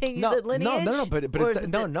continue No, the lineage. no, but or it's, is it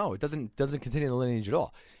no, it doesn't continue the lineage at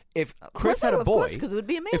all. If course Chris had not, a of course, boy, 'cause it would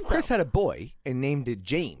be a if Chris Manzo. had a boy and named it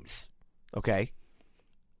James, okay,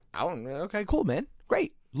 okay, cool, man,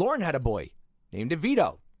 great. Lauren had a boy, named it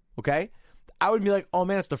Vito, okay. I would be like, oh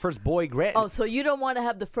man, it's the first boy grand. Oh, so you don't want to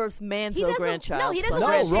have the first Manzo he doesn't. grandchild? No, he doesn't son.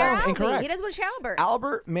 want to share wrong, Albie. incorrect. He doesn't want to share Albert.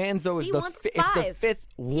 Albert Manzo is He the wants it's the 5. fifth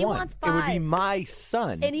one. He wants It would be 5. my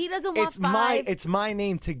son, And he doesn't want it's my 5. it's my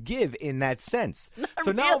name to give in that sense. Not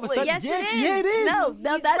So now all of a really. sudden, Yes, yeah, it is. yeah, it is.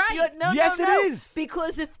 No, He's that's right. your no, Yes, no, it no. is.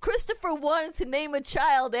 Because if Christopher wanted to name a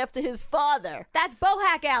child after his father, That's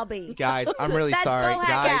Bohack Albie. Guys, I'm really That's sorry. Bohack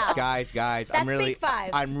Al. Guys, That's I'm really fake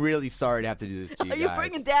 5. I'm really sorry to have to do this to you are you guys.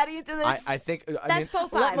 bringing Daddy into this? I think That's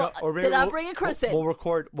faux 5. Then I'm bringing Chris in. We'll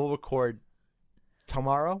record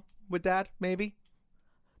tomorrow with Dad, maybe.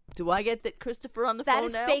 Do I get that Christopher on the That phone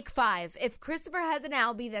is now? fake 5. If Christopher has an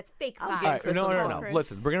Albie, that's fake 5. I'm All right, Chris no. on the phone.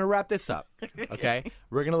 Listen, we're gonna wrap this up, okay?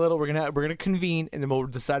 we're gonna convene, and then we'll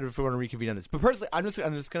decide if we want to reconvene on this. But personally, I'm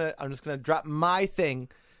just gonna drop my thing,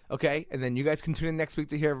 okay? And then you guys can tune in next week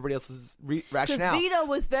to hear everybody else's Because rationale. Vito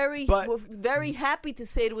was very But- happy to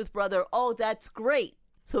say to his brother, "Oh, that's great."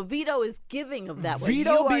 So Vito is giving of that way.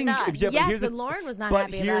 Vito You being are not. yeah, Yes, here's but the- Lauren was not but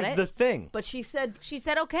happy here's about it. the thing. But she said, She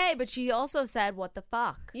said okay, but she also said, "What the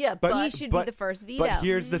fuck?" "Yeah, But but he should be the first Vito. But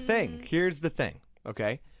here's the thing.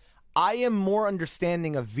 Okay, I am more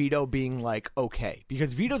understanding of Vito being like okay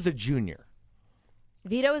because Vito's a junior.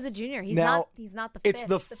 Vito is a junior. He's Now, not. He's not the. It's fifth,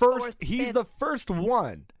 the fourth, first. He's fifth. the first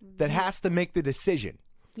one that has to make the decision.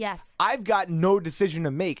 Yes. I've got no decision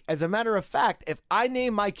to make. As a matter of fact, if I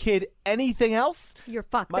name my kid anything else, You're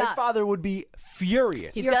fucked my up. father would be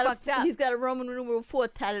furious. he's You're got fucked up. He's got a Roman numeral 4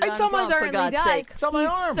 tatted It's on on his my- arm, for certainly God's does. sake. It's on my he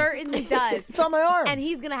arm. certainly does. It's on my arm. And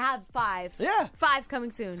he's gonna have 5. Yeah. 5's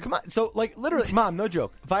coming soon. Come on. So, like, literally, Mom, no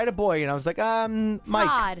joke. If I had a boy and I was like, Mike.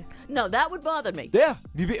 Todd. No, that would bother me. Yeah.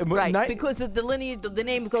 Right, not- because of the lineage, the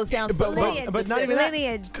name goes down so long. Lineage. but not even that.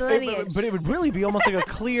 Lineage. But it would really be almost like a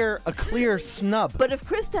clear snub. But if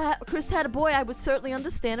Chris had a boy, I would certainly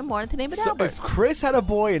understand and wanted to name it Albert. If Chris had a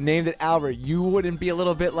boy and named it Albert, you wouldn't be a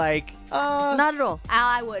little bit like, Not at all.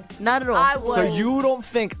 I would. Not at all. I would. So you don't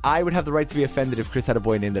think I would have the right to be offended if Chris had a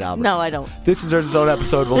boy and named it Albert? No, I don't. This is our Zone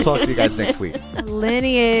episode. We'll talk to you guys next week.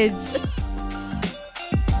 Lineage.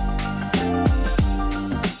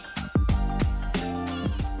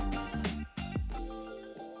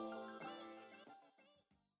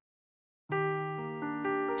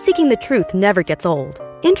 Seeking the truth never gets old.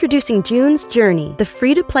 Introducing June's Journey, the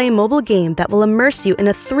free-to-play mobile game that will immerse you in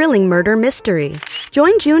a thrilling murder mystery.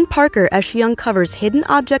 Join June Parker as she uncovers hidden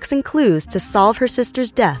objects and clues to solve her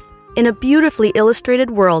sister's death in a beautifully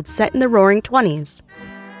illustrated world set in the Roaring '20s.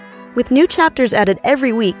 With new chapters added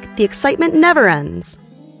every week, the excitement never ends.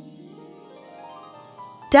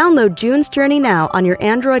 Download June's Journey now on your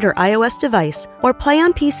Android or iOS device or play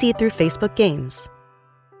on PC through Facebook Games.